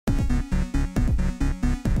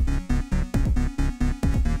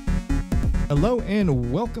Hello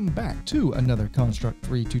and welcome back to another Construct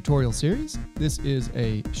 3 tutorial series. This is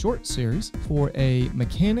a short series for a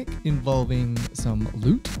mechanic involving some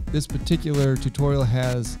loot. This particular tutorial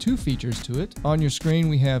has two features to it. On your screen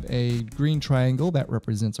we have a green triangle that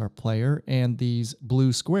represents our player, and these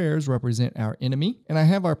blue squares represent our enemy. And I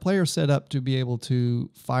have our player set up to be able to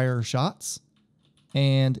fire shots,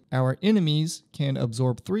 and our enemies can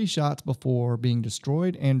absorb 3 shots before being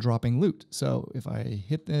destroyed and dropping loot. So if I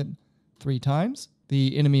hit them 3 times,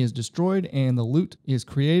 the enemy is destroyed and the loot is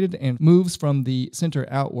created and moves from the center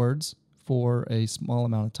outwards for a small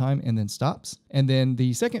amount of time and then stops. And then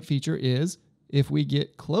the second feature is if we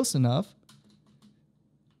get close enough,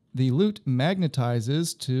 the loot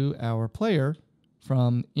magnetizes to our player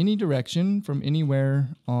from any direction, from anywhere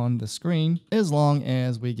on the screen, as long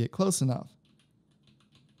as we get close enough.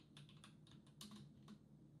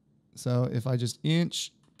 So if I just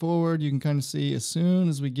inch forward, you can kind of see as soon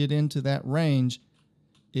as we get into that range,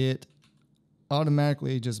 it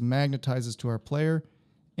automatically just magnetizes to our player,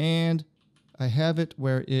 and I have it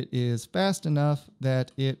where it is fast enough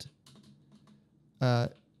that it the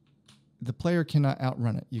player cannot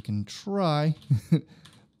outrun it. You can try,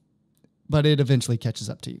 but it eventually catches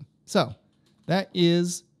up to you. So that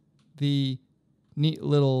is the neat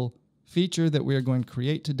little feature that we are going to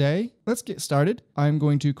create today. Let's get started. I'm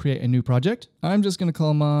going to create a new project. I'm just going to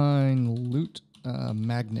call mine Loot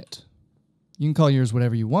Magnet. You can call yours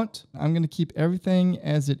whatever you want. I'm going to keep everything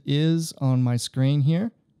as it is on my screen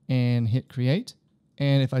here and hit create.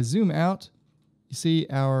 And if I zoom out, you see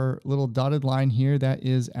our little dotted line here. That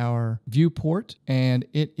is our viewport, and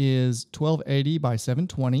it is 1280 by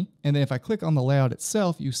 720. And then if I click on the layout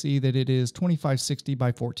itself, you see that it is 2560 by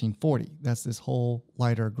 1440. That's this whole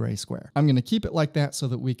lighter gray square. I'm going to keep it like that so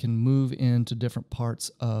that we can move into different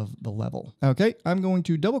parts of the level. Okay, I'm going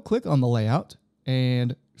to double click on the layout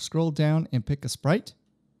and scroll down and pick a sprite,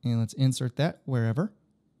 and let's insert that wherever.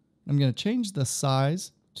 I'm going to change the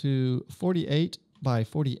size to 48 by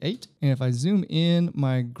 48, and if I zoom in,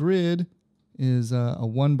 my grid is a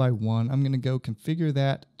 1 by 1. I'm going to go configure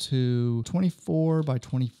that to 24 by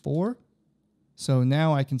 24. So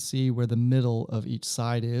now I can see where the middle of each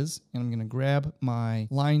side is, and I'm going to grab my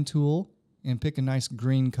line tool and pick a nice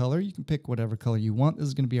green color. You can pick whatever color you want. This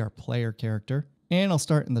is going to be our player character, and I'll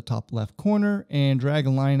start in the top left corner and drag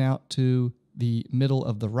a line out to the middle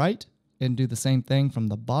of the right, and do the same thing from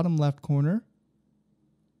the bottom left corner,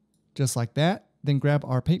 just like that. Then grab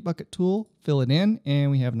our paint bucket tool, fill it in, and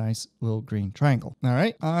we have a nice little green triangle. All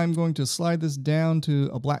right, I'm going to slide this down to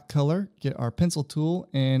a black color, get our pencil tool,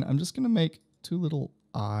 and I'm just going to make 2 little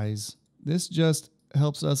eyes. This just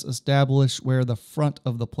helps us establish where the front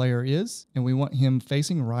of the player is, and we want him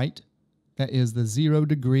facing right. That is the 0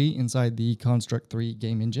 degree inside the Construct 3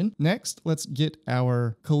 game engine. Next, let's get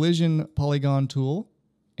our collision polygon tool,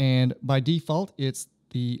 and by default, it's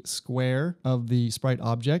the square of the sprite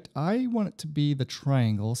object. I want it to be the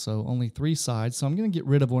triangle, so only 3 sides. So I'm going to get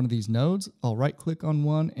rid of one of these nodes. I'll right click on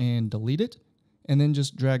one and delete it, and then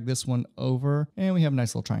just drag this one over, and we have a nice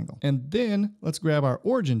little triangle. And then let's grab our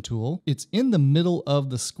origin tool. It's in the middle of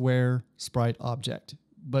the square sprite object,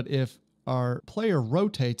 but if our player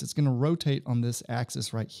rotates, it's going to rotate on this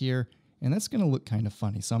axis right here, and that's going to look kind of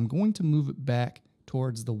funny. So I'm going to move it back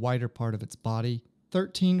towards the wider part of its body.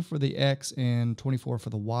 13 for the X and 24 for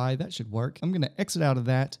the Y. That should work. I'm going to exit out of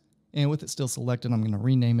that, and with it still selected, I'm going to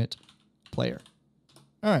rename it player.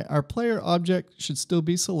 All right, our player object should still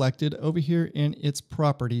be selected over here in its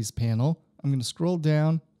properties panel. I'm going to scroll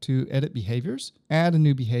down to edit behaviors, add a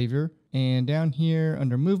new behavior, and down here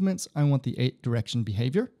under movements, I want the 8 direction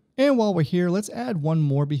behavior. And while we're here, let's add one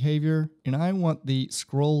more behavior, and I want the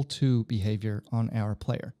scroll to behavior on our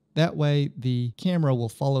player. That way, the camera will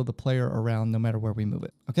follow the player around no matter where we move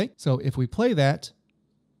it. Okay, so if we play that,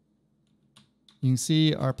 you can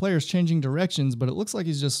see our player's changing directions, but it looks like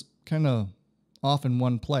he's just kind of off in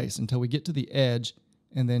one place until we get to the edge,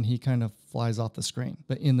 and then he kind of flies off the screen.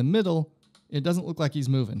 But in the middle, it doesn't look like he's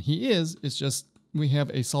moving. He is, it's just we have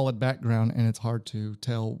a solid background, and it's hard to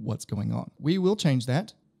tell what's going on. We will change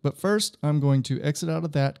that. But first, I'm going to exit out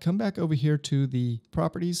of that, come back over here to the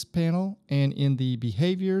properties panel, and in the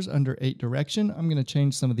behaviors under 8 direction, I'm going to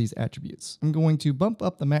change some of these attributes. I'm going to bump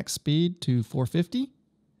up the max speed to 450,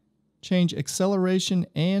 change acceleration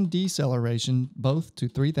and deceleration both to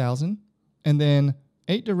 3000, and then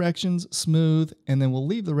 8 directions, smooth, and then we'll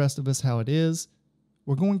leave the rest of this how it is.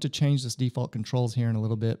 We're going to change this default controls here in a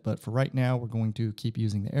little bit, but for right now, we're going to keep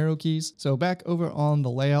using the arrow keys. So back over on the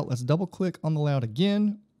layout, let's double click on the layout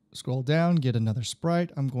again. Scroll down, get another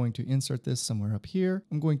sprite. I'm going to insert this somewhere up here.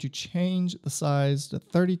 I'm going to change the size to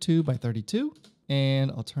 32 by 32,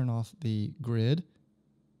 and I'll turn off the grid.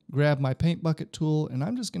 Grab my paint bucket tool, and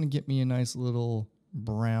I'm just going to get me a nice little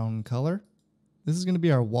brown color. This is going to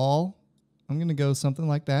be our wall. I'm going to go something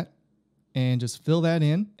like that and just fill that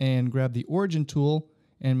in and grab the origin tool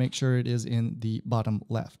and make sure it is in the bottom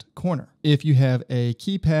left corner. If you have a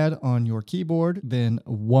keypad on your keyboard, then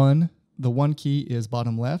the one key is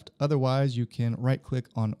bottom left. Otherwise, you can right click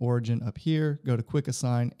on origin up here, go to quick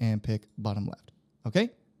assign and pick bottom left. Okay,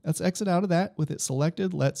 let's exit out of that with it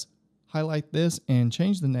selected. Let's highlight this and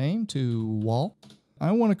change the name to wall.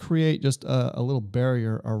 I want to create just a little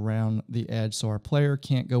barrier around the edge so our player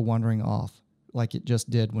can't go wandering off like it just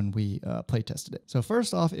did when we play tested it. So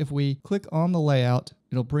first off, if we click on the layout,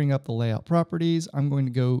 it'll bring up the layout properties. I'm going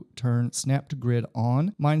to go turn snap to grid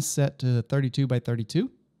on. Mine's set to 32 by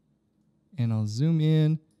 32. And I'll zoom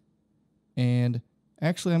in, and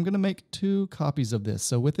actually I'm going to make 2 copies of this.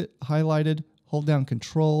 So with it highlighted, hold down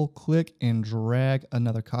Control, click, and drag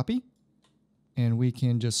another copy. And we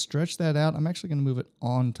can just stretch that out. I'm actually going to move it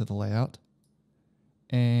onto the layout.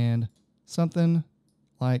 And something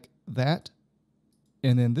like that.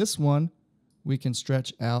 And then this one, we can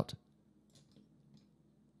stretch out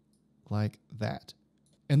like that.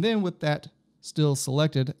 And then with that still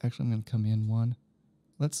selected, actually I'm going to come in one.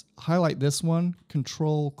 Let's highlight this one,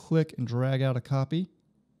 Control, click, and drag out a copy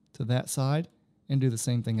to that side, and do the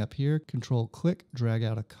same thing up here. Control, click, drag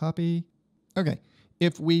out a copy. Okay,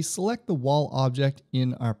 if we select the wall object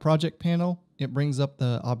in our project panel, it brings up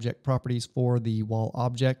the object properties for the wall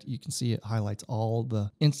object. You can see it highlights all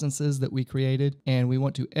the instances that we created, and we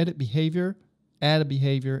want to edit behavior, add a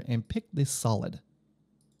behavior, and pick this solid.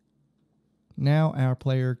 Now our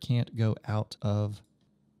player can't go out of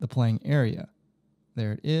the playing area.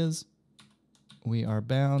 There it is. We are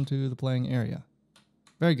bound to the playing area.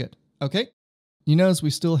 Very good. Okay. You notice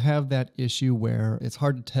we still have that issue where it's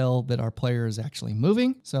hard to tell that our player is actually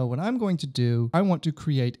moving. So what I'm going to do, I want to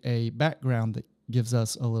create a background that gives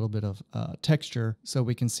us a little bit of texture so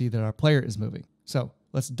we can see that our player is moving. So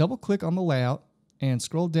let's double click on the layout and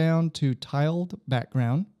scroll down to tiled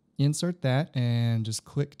background. Insert that and just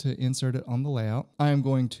click to insert it on the layout. I am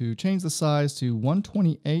going to change the size to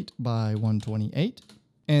 128 by 128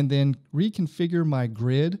 and then reconfigure my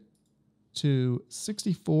grid to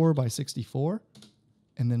 64 by 64,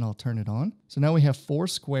 and then I'll turn it on. So now we have 4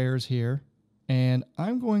 squares here, and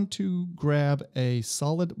I'm going to grab a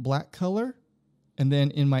solid black color, and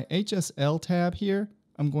then in my HSL tab here,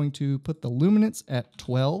 I'm going to put the luminance at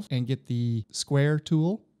 12 and get the square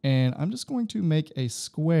tool. And I'm just going to make a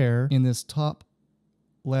square in this top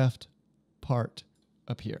left part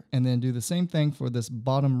up here. And then do the same thing for this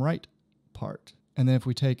bottom right part. And then if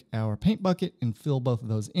we take our paint bucket and fill both of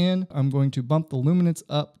those in, I'm going to bump the luminance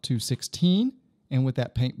up to 16. And with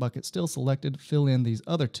that paint bucket still selected, fill in these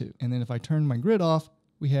other 2. And then if I turn my grid off,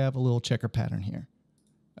 we have a little checker pattern here.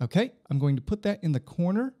 Okay, I'm going to put that in the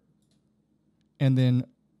corner and then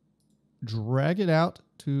drag it out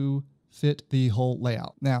to fit the whole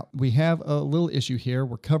layout. Now, we have a little issue here.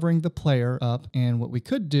 We're covering the player up, and what we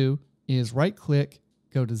could do is right-click,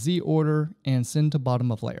 go to Z order, and send to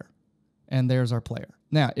bottom of layer. And there's our player.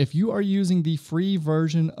 Now, if you are using the free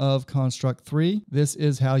version of Construct 3, this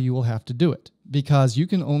is how you will have to do it, because you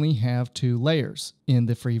can only have 2 layers in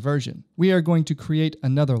the free version. We are going to create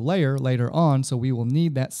another layer later on, so we will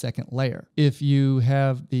need that second layer. If you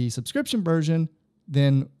have the subscription version,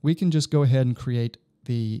 then we can just go ahead and create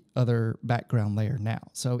the other background layer now.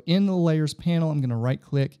 So in the layers panel, I'm going to right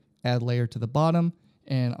click, add layer to the bottom,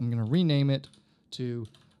 and I'm going to rename it to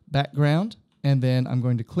background. And then I'm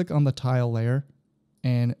going to click on the tile layer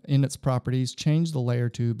and in its properties, change the layer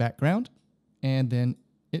to background, and then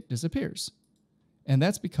it disappears. And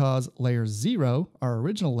that's because layer 0, our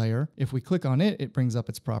original layer, if we click on it, it brings up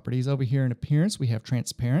its properties. Over here in appearance, we have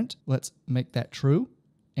transparent. Let's make that true.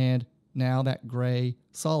 And now that gray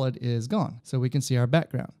solid is gone, so we can see our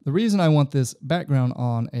background. The reason I want this background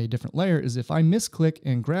on a different layer is if I misclick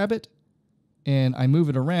and grab it and I move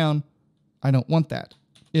it around, I don't want that.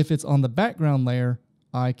 If it's on the background layer,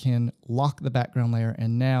 I can lock the background layer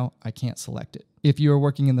and now I can't select it. If you are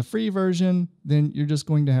working in the free version, then you're just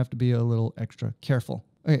going to have to be a little extra careful.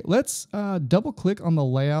 Okay, let's double click on the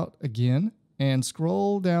layout again and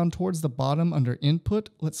scroll down towards the bottom under input.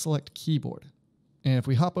 Let's select keyboard. And if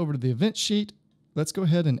we hop over to the event sheet, let's go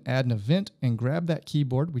ahead and add an event and grab that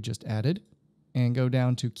keyboard we just added and go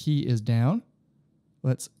down to key is down.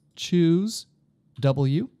 Let's choose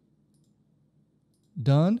W.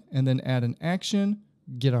 Done. And then add an action,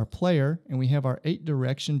 get our player, and we have our 8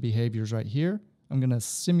 direction behaviors right here. I'm going to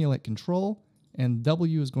simulate control, and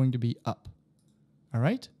W is going to be up. All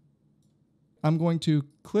right. I'm going to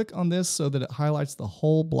click on this so that it highlights the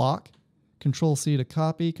whole block. Control C to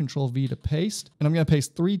copy, Control V to paste. And I'm going to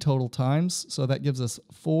paste 3 total times. So that gives us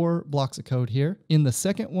 4 blocks of code here. In the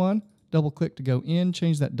second one, double click to go in,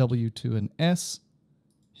 change that W to an S,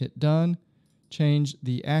 hit done, change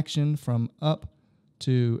the action from up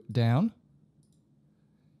to down.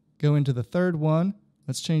 Go into the third one.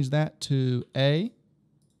 Let's change that to A.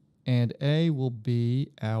 And A will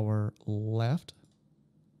be our left.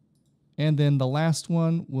 And then the last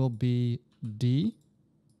one will be D.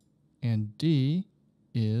 And D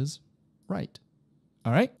is right.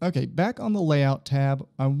 All right. Okay, back on the layout tab,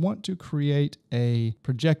 I want to create a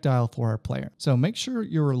projectile for our player. So make sure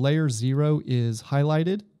your layer 0 is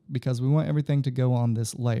highlighted because we want everything to go on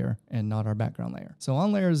this layer and not our background layer. So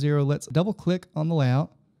on layer 0, let's double click on the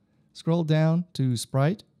layout, scroll down to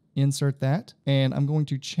sprite, insert that, and I'm going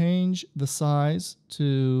to change the size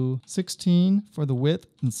to 16 for the width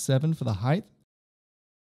and 7 for the height.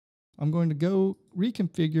 I'm going to go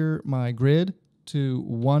reconfigure my grid to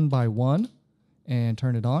 1 by 1 and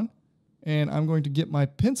turn it on. And I'm going to get my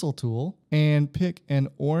pencil tool and pick an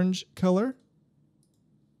orange color.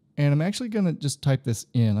 And I'm actually going to just type this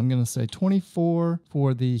in. I'm going to say 24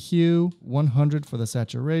 for the hue, 100 for the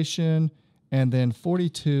saturation, and then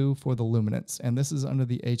 42 for the luminance. And this is under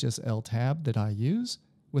the HSL tab that I use.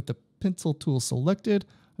 With the pencil tool selected,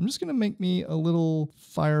 I'm just going to make me a little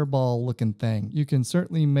fireball looking thing. You can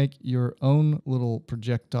certainly make your own little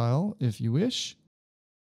projectile if you wish.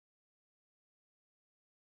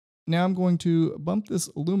 Now I'm going to bump this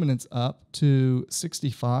luminance up to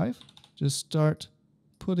 65. Just start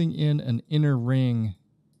putting in an inner ring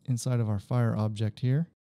inside of our fire object here.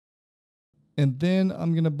 And then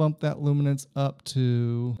I'm going to bump that luminance up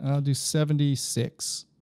to, I'll do 76.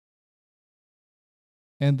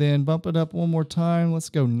 And then bump it up one more time. Let's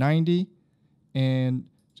go 90 and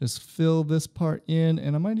just fill this part in.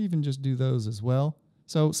 And I might even just do those as well.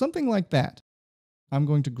 So something like that. I'm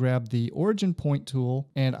going to grab the origin point tool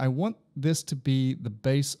and I want this to be the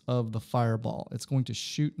base of the fireball. It's going to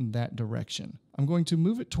shoot in that direction. I'm going to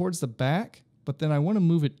move it towards the back, but then I want to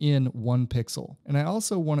move it in 1 pixel. And I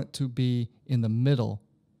also want it to be in the middle,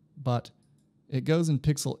 but it goes in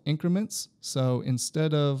pixel increments. So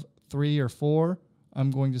instead of 3 or 4, I'm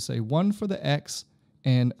going to say 1 for the X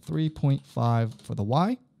and 3.5 for the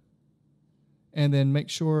Y. And then make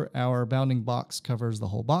sure our bounding box covers the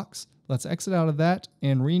whole box. Let's exit out of that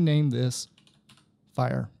and rename this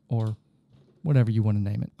fire or whatever you want to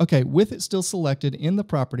name it. Okay, with it still selected in the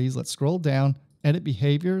properties, let's scroll down, edit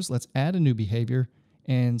behaviors. Let's add a new behavior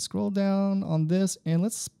and scroll down on this and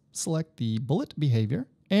let's select the bullet behavior.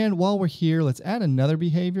 And while we're here, let's add another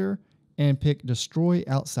behavior and pick destroy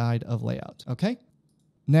outside of layout. Okay.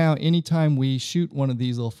 Now, anytime we shoot one of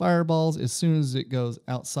these little fireballs, as soon as it goes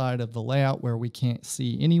outside of the layout where we can't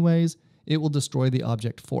see anyways, it will destroy the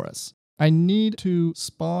object for us. I need to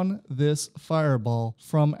spawn this fireball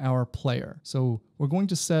from our player. So we're going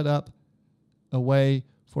to set up a way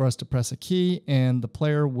for us to press a key and the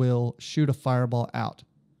player will shoot a fireball out.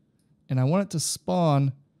 And I want it to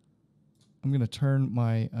spawn. I'm going to turn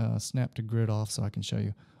my snap to grid off so I can show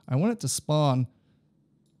you. I want it to spawn,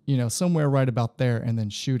 you know, somewhere right about there and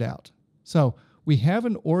then shoot out. So we have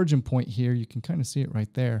an origin point here. You can kind of see it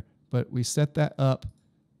right there, but we set that up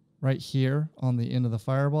right here on the end of the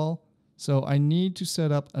fireball. So I need to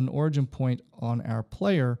set up an origin point on our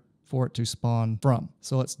player for it to spawn from.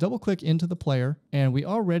 So let's double click into the player and we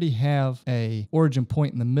already have a origin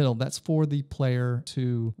point in the middle. That's for the player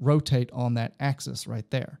to rotate on that axis right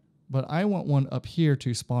there. But I want one up here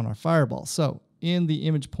to spawn our fireball. So in the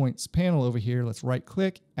image points panel over here, let's right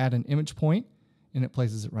click, add an image point, and it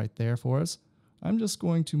places it right there for us. I'm just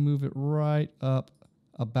going to move it right up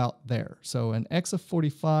about there. So an X of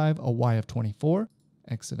 45, a Y of 24.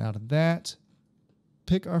 Exit out of that.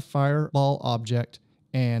 Pick our fireball object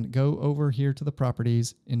and go over here to the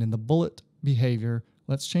properties, and in the bullet behavior,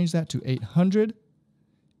 let's change that to 800,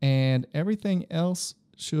 and everything else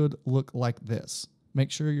should look like this.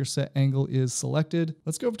 Make sure your set angle is selected.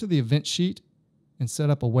 Let's go over to the event sheet and set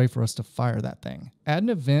up a way for us to fire that thing. Add an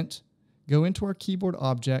event, go into our keyboard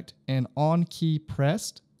object and on key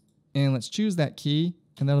pressed, and let's choose that key,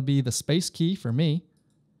 and that'll be the space key for me.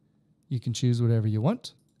 You can choose whatever you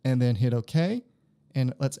want, and then hit OK,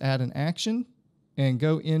 and let's add an action and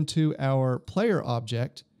go into our player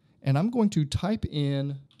object, and I'm going to type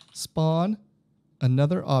in spawn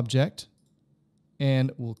another object,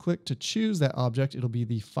 and we'll click to choose that object. It'll be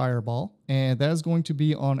the fireball, and that is going to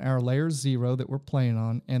be on our layer 0 that we're playing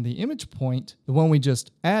on, and the image point, the one we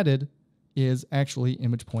just added, is actually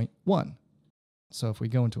image point 1. So if we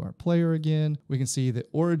go into our player again, we can see the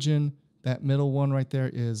origin That middle one right there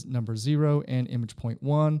is number 0, and image point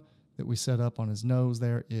 1 that we set up on his nose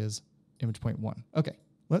there is image point 1. Okay,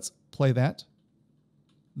 let's play that.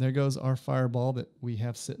 There goes our fireball that we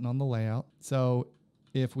have sitting on the layout. So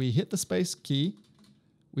if we hit the space key,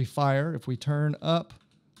 we fire. If we turn up,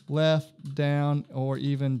 left, down, or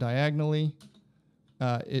even diagonally,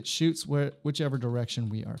 it shoots whichever direction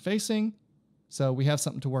we are facing. So we have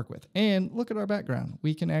something to work with. And look at our background.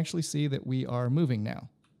 We can actually see that we are moving now.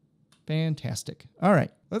 Fantastic. All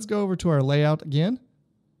right, let's go over to our layout again.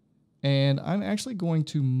 And I'm actually going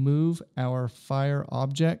to move our fire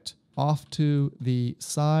object off to the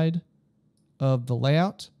side of the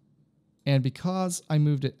layout. And because I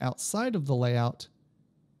moved it outside of the layout,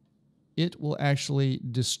 it will actually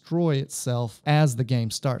destroy itself as the game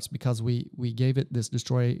starts because we gave it this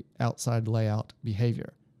destroy outside layout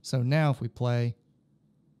behavior. So now if we play,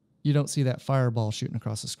 you don't see that fireball shooting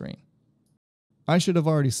across the screen. I should have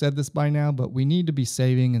already said this by now, but we need to be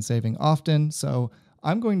saving and saving often. So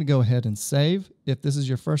I'm going to go ahead and save. If this is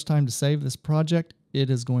your first time to save this project, it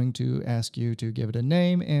is going to ask you to give it a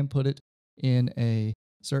name and put it in a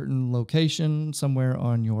certain location somewhere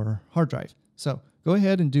on your hard drive. So go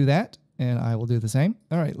ahead and do that, and I will do the same.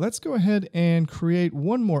 All right, let's go ahead and create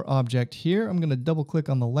one more object here. I'm going to double click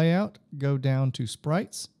on the layout, go down to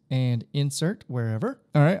sprites, and insert wherever.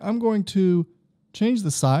 All right, I'm going to change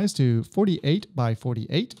the size to 48 by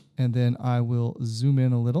 48, and then I will zoom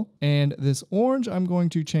in a little. And this orange I'm going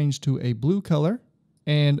to change to a blue color.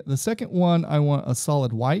 And the second one, I want a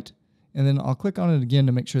solid white. And then I'll click on it again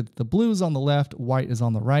to make sure that the blue is on the left, white is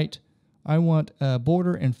on the right. I want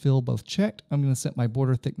border and fill both checked. I'm going to set my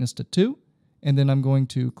border thickness to 2. And then I'm going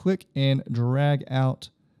to click and drag out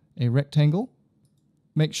a rectangle.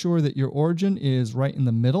 Make sure that your origin is right in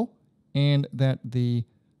the middle and that the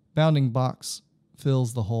bounding box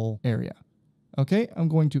fills the whole area. Okay, I'm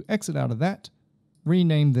going to exit out of that,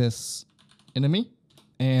 rename this enemy,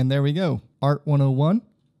 and there we go. Art 101.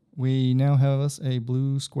 We now have us a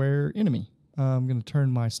blue square enemy. I'm going to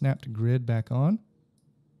turn my snap to grid back on.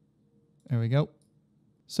 There we go.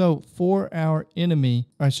 So for our enemy,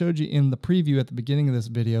 I showed you in the preview at the beginning of this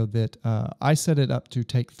video that I set it up to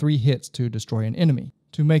take 3 hits to destroy an enemy.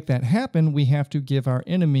 To make that happen, we have to give our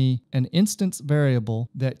enemy an instance variable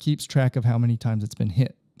that keeps track of how many times it's been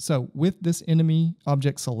hit. So with this enemy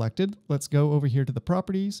object selected, let's go over here to the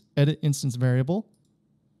properties, edit instance variable,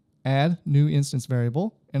 add new instance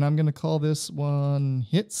variable, and I'm going to call this one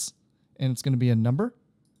hits, and it's going to be a number,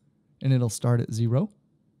 and it'll start at 0.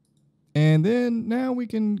 And then now we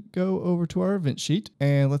can go over to our event sheet,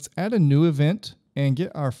 and let's add a new event and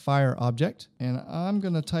get our fire object. And I'm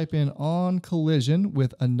going to type in on collision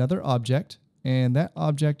with another object, and that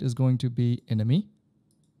object is going to be enemy.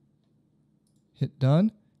 Hit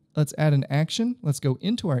done. Let's add an action. Let's go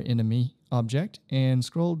into our enemy object and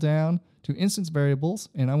scroll down to instance variables,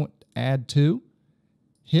 and I want add to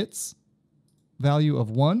hits value of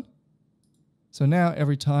 1. So now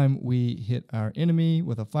every time we hit our enemy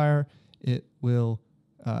with a fire, it will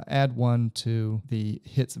add 1 to the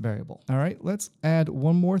hits variable. All right, let's add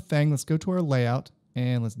one more thing. Let's go to our layout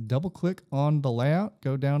and let's double click on the layout,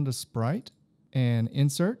 go down to sprite and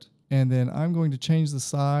insert. And then I'm going to change the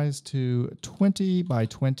size to 20 by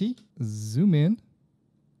 20, zoom in.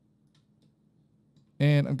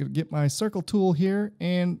 And I'm going to get my circle tool here,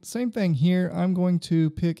 and same thing here. I'm going to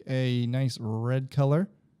pick a nice red color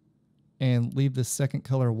and leave the second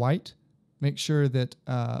color white. Make sure that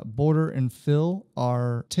border and fill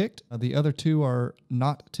are ticked. The other two are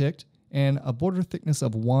not ticked. And a border thickness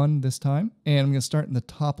of 1 this time. And I'm going to start in the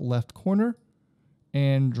top left corner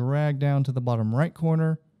and drag down to the bottom right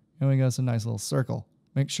corner. And we got a nice little circle.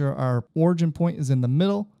 Make sure our origin point is in the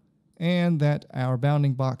middle and that our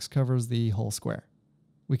bounding box covers the whole square.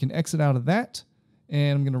 We can exit out of that,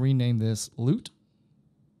 and I'm going to rename this loot.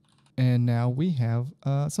 And now we have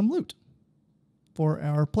some loot for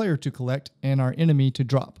our player to collect and our enemy to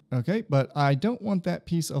drop. Okay, but I don't want that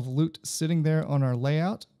piece of loot sitting there on our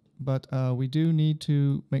layout, but we do need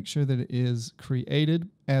to make sure that it is created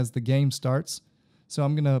as the game starts. So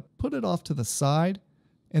I'm going to put it off to the side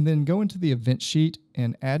and then go into the event sheet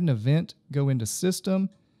and add an event, go into system,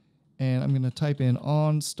 and I'm going to type in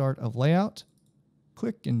on start of layout,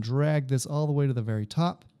 click and drag this all the way to the very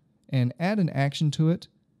top and add an action to it,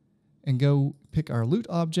 and go pick our loot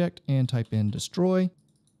object and type in destroy.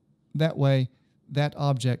 That way, that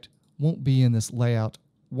object won't be in this layout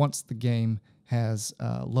once the game has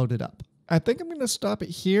loaded up. I think I'm going to stop it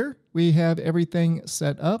here. We have everything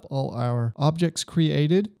set up, all our objects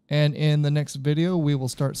created, and in the next video, we will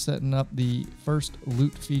start setting up the first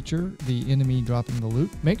loot feature, the enemy dropping the loot.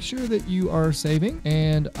 Make sure that you are saving,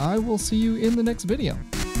 and I will see you in the next video.